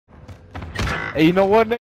Hey, you know what,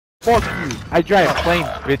 nigga? Fuck you. I drive planes,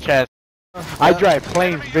 bitch ass. I drive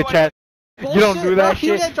planes, bitch ass. Bullshit, You don't do that bro.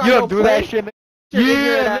 shit. You don't do that shit.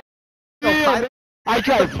 Yeah, Yeah, I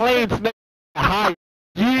drive planes, nigga. High.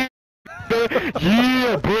 Yeah,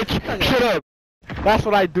 yeah, bitch. Shut up. That's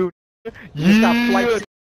what I do. Yeah.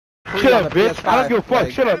 Shut up, bitch. I don't give a fuck.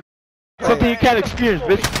 Shut up. Something you can't experience,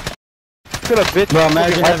 bitch. Shut up, bitch. Bro,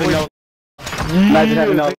 imagine having no. Imagine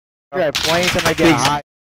having no. I drive planes and I get high.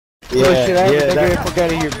 Yeah, nigga,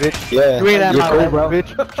 forget it here, bitch. Yeah. You ain't at my level, bro. bitch.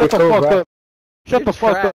 Shut the fuck up. Shut the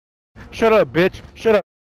fuck up. Shut up, bitch. Shut up.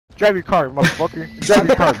 Drive your car, motherfucker. Drive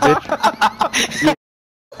your car, bitch.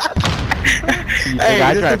 Hey,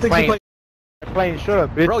 I drive planes. Planes, shut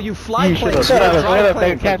up, bitch. Bro, you fly planes. Shut up, shut up. They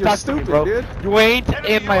Planes. can't talk to me, bro. Dude. You ain't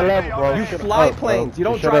in my level, bro. You fly planes. You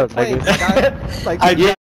don't drive planes. Like I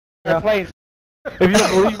drive planes. If you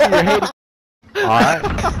don't believe me, you're hating. Alright.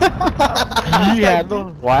 Yeah, no.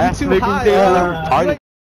 Why? You too high.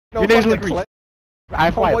 You niggas look retarded.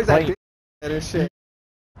 I fly planes. And shit.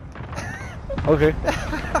 Okay.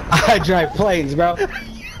 I drive planes, bro.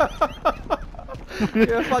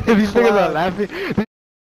 You're a fucking If you think about clown. laughing,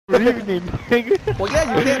 what do you mean, nigga? Well,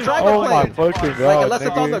 yeah, you can't drive a Oh my plane. fucking Like, god, unless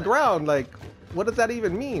it's on nigga. the ground. Like, what does that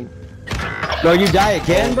even mean? Bro, you die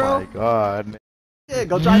again, bro? Oh my god. Yeah,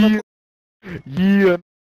 go drive a plane. Yeah.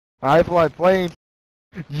 I fly planes.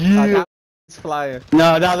 Yeah. He's flying.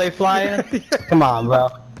 No, now they flying? Come on, bro.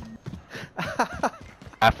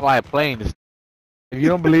 I fly planes. If you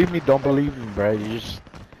don't believe me, don't believe me, bro. You just...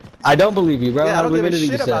 I don't believe you, bro. Yeah, I don't give a Believe shit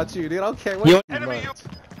anything you about said. you, dude. I don't care what You- you do.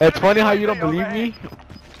 It's funny how you don't believe me.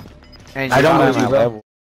 And I don't you're believe not you, at my bro. level.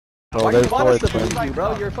 So Why you therefore want us it's to believe funny. you,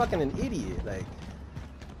 bro? You're fucking an idiot. Like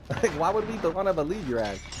why would we want to believe your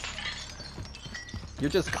ass? You're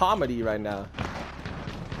just comedy right now.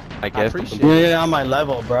 I guess. appreciate You're not on my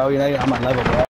level, bro. You're not on my level, bro.